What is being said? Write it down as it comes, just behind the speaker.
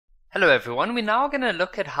Hello everyone, we're now going to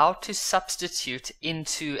look at how to substitute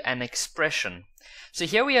into an expression. So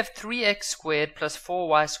here we have 3x squared plus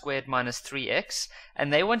 4y squared minus 3x,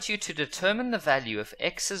 and they want you to determine the value if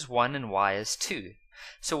x is 1 and y is 2.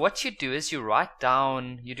 So what you do is you write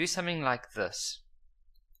down, you do something like this.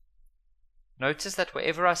 Notice that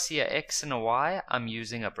wherever I see a x and a y, I'm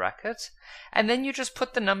using a bracket, and then you just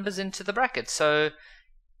put the numbers into the bracket. So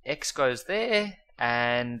x goes there,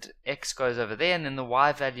 and x goes over there, and then the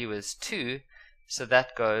y value is 2, so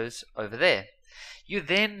that goes over there. You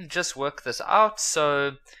then just work this out,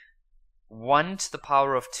 so 1 to the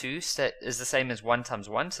power of 2 is the same as 1 times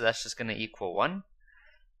 1, so that's just going to equal 1.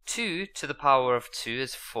 2 to the power of 2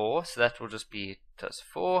 is 4, so that will just be just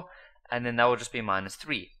 4, and then that will just be minus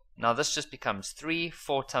 3. Now this just becomes 3,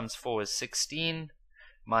 4 times 4 is 16,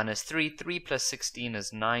 minus 3, 3 plus 16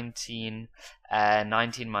 is 19, and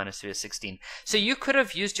 19 minus 3 is 16. So you could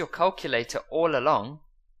have used your calculator all along.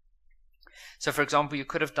 So for example, you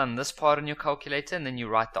could have done this part on your calculator, and then you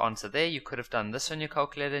write the answer there. You could have done this on your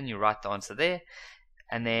calculator, and you write the answer there.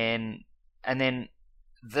 And then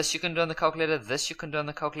this you can do on the calculator, this you can do on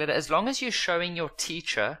the calculator. As long as you're showing your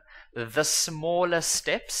teacher the smaller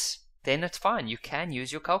steps, then it's fine. You can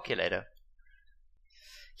use your calculator.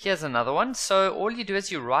 Here's another one. So all you do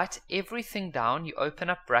is you write everything down. You open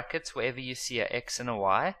up brackets wherever you see a x and a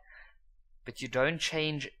y, but you don't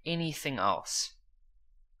change anything else.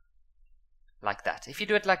 Like that. If you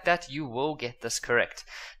do it like that, you will get this correct.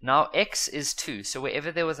 Now x is 2. So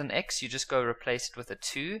wherever there was an x, you just go replace it with a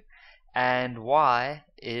 2. And y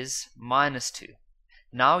is minus 2.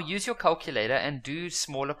 Now use your calculator and do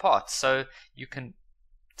smaller parts. So you can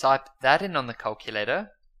type that in on the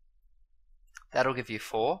calculator. That'll give you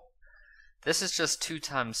 4. This is just 2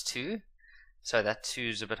 times 2. So that 2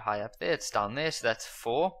 is a bit high up there. It's down there. So that's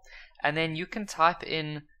 4. And then you can type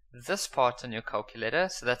in this part on your calculator.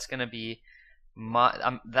 So that's going to be,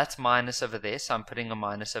 that's minus over there. So I'm putting a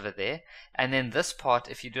minus over there. And then this part,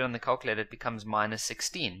 if you do it on the calculator, it becomes minus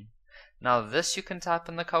 16. Now this you can type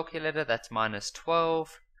in the calculator. That's minus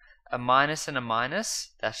 12. A minus and a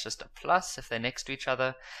minus, that's just a plus if they're next to each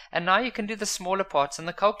other. And now you can do the smaller parts in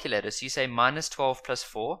the calculator. So you say minus 12 plus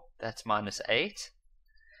 4, that's minus 8.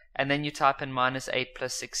 And then you type in minus 8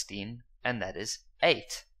 plus 16, and that is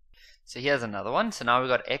 8. So here's another one. So now we've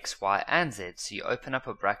got x, y, and z. So you open up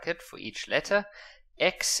a bracket for each letter.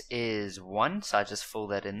 X is 1, so I just fill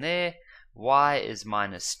that in there. Y is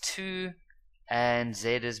minus 2, and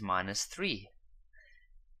z is minus 3.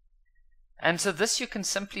 And so this you can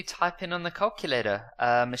simply type in on the calculator.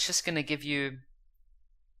 It's just going to give you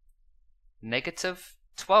negative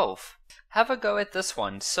 12. Have a go at this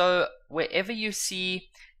one. So wherever you see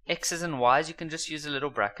x's and y's, you can just use a little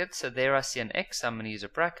bracket. So there I see an x, I'm going to use a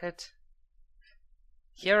bracket.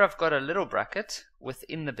 Here I've got a little bracket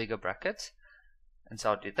within the bigger bracket. And so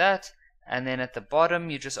I'll do that. And then at the bottom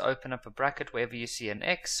you just open up a bracket wherever you see an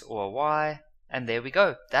x or a y. And there we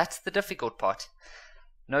go. That's the difficult part.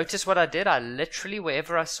 Notice what I did. I literally,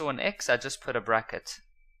 wherever I saw an x, I just put a bracket.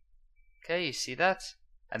 Okay, you see that?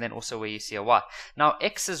 And then also where you see a y. Now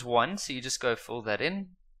x is 1, so you just go fill that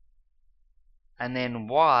in. And then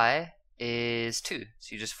y is 2,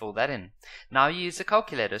 so you just fill that in. Now you use the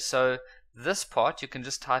calculator. So this part you can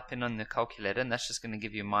just type in on the calculator, and that's just going to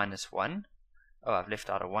give you minus 1. Oh, I've left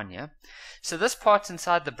out a 1 here. So this part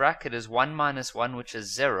inside the bracket is 1 minus 1, which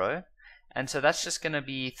is 0. And so that's just going to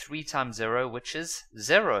be 3 times 0, which is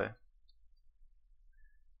 0.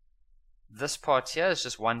 This part here is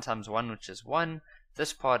just 1 times 1, which is 1.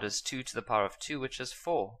 This part is 2 to the power of 2, which is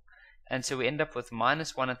 4. And so we end up with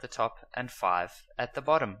minus 1 at the top and 5 at the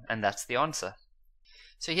bottom. And that's the answer.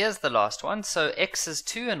 So here's the last one. So x is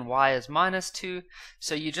 2 and y is minus 2.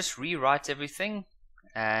 So you just rewrite everything.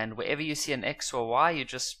 And wherever you see an x or y, you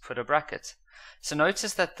just put a bracket. So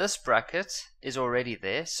notice that this bracket is already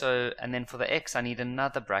there. So, and then for the x, I need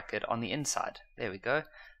another bracket on the inside. There we go.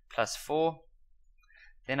 Plus 4.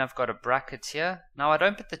 Then I've got a bracket here. Now I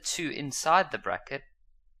don't put the 2 inside the bracket.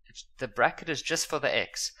 The bracket is just for the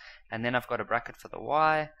x. And then I've got a bracket for the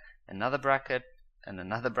y, another bracket, and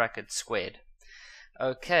another bracket squared.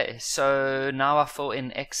 Okay, so now I fill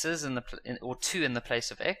in x's or 2 in the place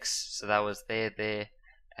of x. So that was there, there,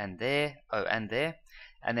 and there. Oh, and there.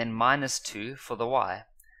 And then minus 2 for the y.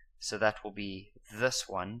 So that will be this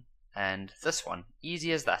one and this one.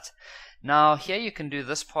 Easy as that. Now here you can do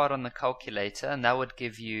this part on the calculator, and that would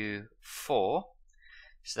give you 4.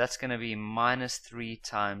 So that's going to be minus 3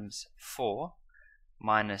 times 4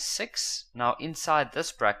 minus 6. Now inside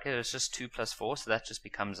this bracket it's just 2 plus 4, so that just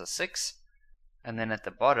becomes a 6. And then at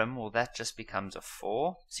the bottom, well, that just becomes a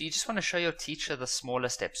 4. So you just want to show your teacher the smaller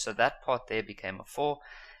steps. So that part there became a 4.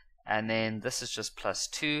 and then this is just plus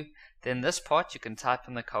 2. Then this part you can type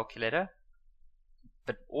in the calculator,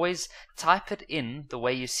 but always type it in the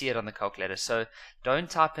way you see it on the calculator. So don't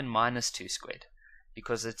type in minus 2 squared,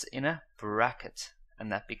 because it's in a bracket,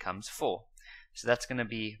 and that becomes 4. So that's going to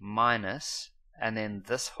be minus, and then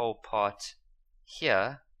this whole part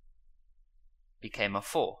here became a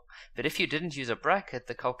 4. But if you didn't use a bracket,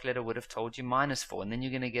 the calculator would have told you minus 4, and then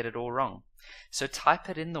you're going to get it all wrong. So type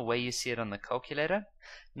it in the way you see it on the calculator.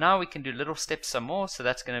 Now we can do little steps some more. So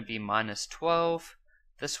that's going to be minus 12.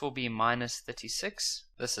 This will be minus 36.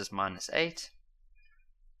 This is minus 8.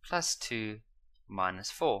 Plus 2 minus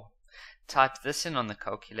 4. Type this in on the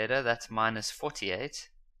calculator. That's minus 48.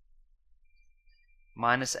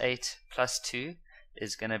 Minus 8 plus 2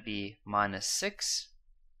 is going to be minus 6.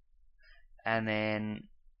 And then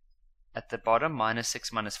at the bottom, minus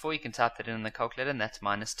 6 minus 4, you can type that in on the calculator, and that's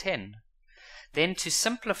minus 10. Then to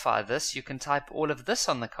simplify this, you can type all of this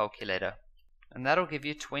on the calculator, and that'll give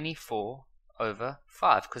you 24 over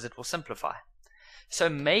 5, because it will simplify. So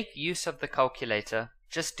make use of the calculator.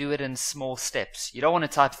 Just do it in small steps. You don't want to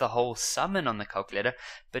type the whole sum in on the calculator,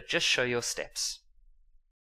 but just show your steps.